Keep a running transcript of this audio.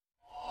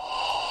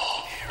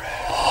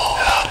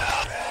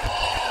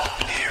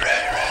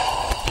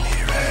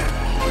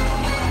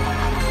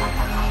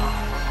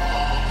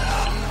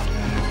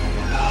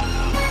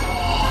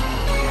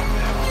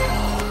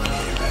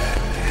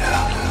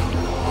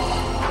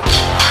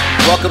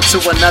Welcome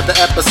to another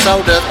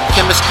episode of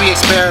Chemistry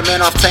Experiment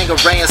off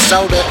Tangeray and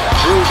soda.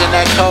 Brewed in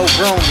that cold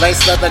room,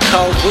 lace leather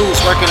cold booze.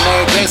 Working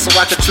every day so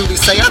I could truly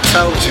say I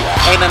told you.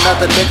 Ain't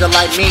another nigga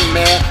like me,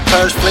 man.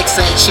 Purge, flicks,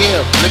 and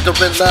chill. Liquor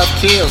and love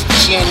kills.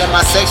 She ain't in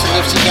my section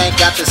if she ain't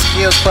got the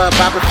skills. Pub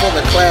hopper full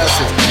of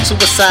classes.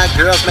 Suicide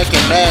girls making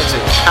magic.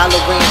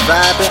 Halloween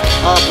vibing,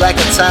 all black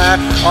attire.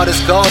 All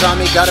this gold on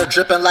me got her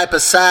dripping like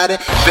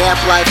Poseidon. Vamp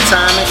life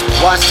timing,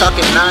 watch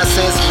talking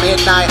nonsense.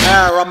 Midnight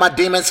hour, all my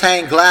demons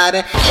hang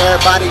gliding.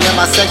 Everybody in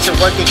my section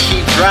working,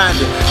 keep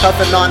grinding.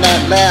 Puffing on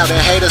that loud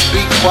and haters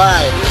be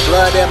quiet.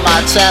 Blood in my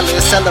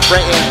chalice,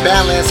 celebrating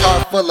balance.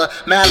 Heart full of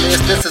malice,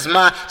 this is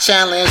my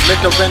challenge.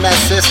 Liquor in that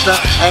system,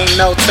 ain't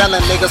no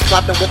telling. Niggas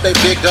flopping with they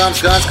big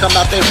guns. Guns come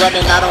out, they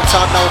running. I don't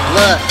talk no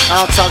blood,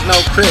 I don't talk no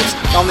crips.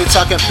 Only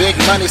talking big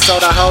money so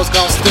the hoes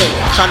gon' stick.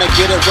 Tryna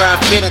get it where I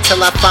fit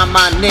until I find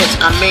my niche.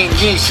 I mean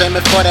niche,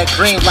 aiming for that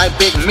green like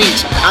Big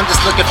Meech. I'm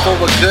just looking for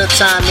a good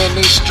time in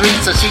these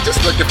streets, and she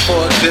just looking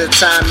for a good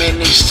time in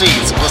these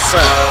streets. What's up?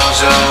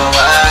 Close your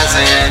eyes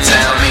and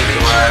tell me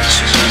what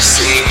you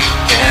see.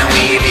 Can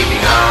we be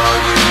all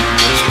you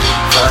need?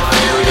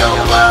 Fulfill your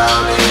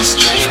wildest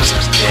dreams.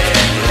 Yeah,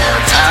 I'll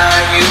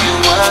tie you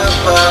up,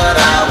 but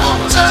I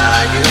won't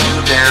tie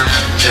you down.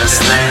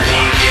 Just let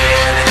me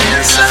get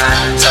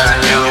inside, turn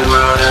your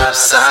world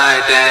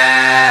upside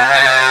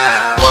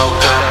down. Woke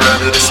up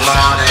early this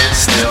morning,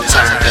 still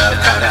turned up,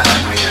 kinda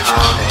hungry and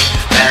horny.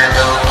 That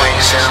little queen,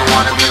 she don't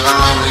wanna be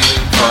lonely.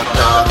 Fucked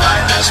all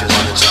night, now she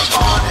wanna jump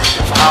on it.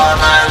 All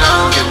night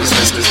long, it was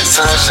whiskey and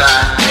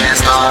sunshine.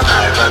 Danced all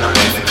night, run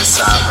away from the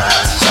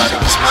sunrise. Thought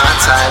it was my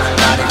type,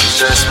 thought it was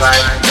just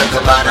right. Took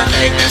about a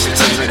nigga, she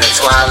took me to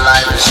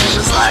Twilight, and she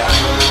was like,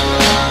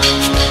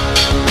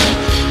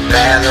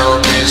 bad little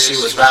bitch, she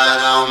was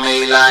riding on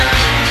me like,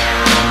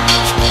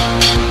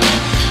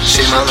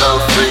 she my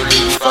little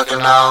freaky,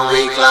 fucking all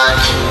week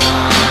like,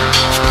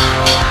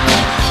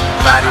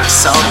 body was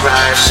so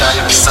right,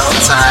 shawty was so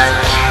tight.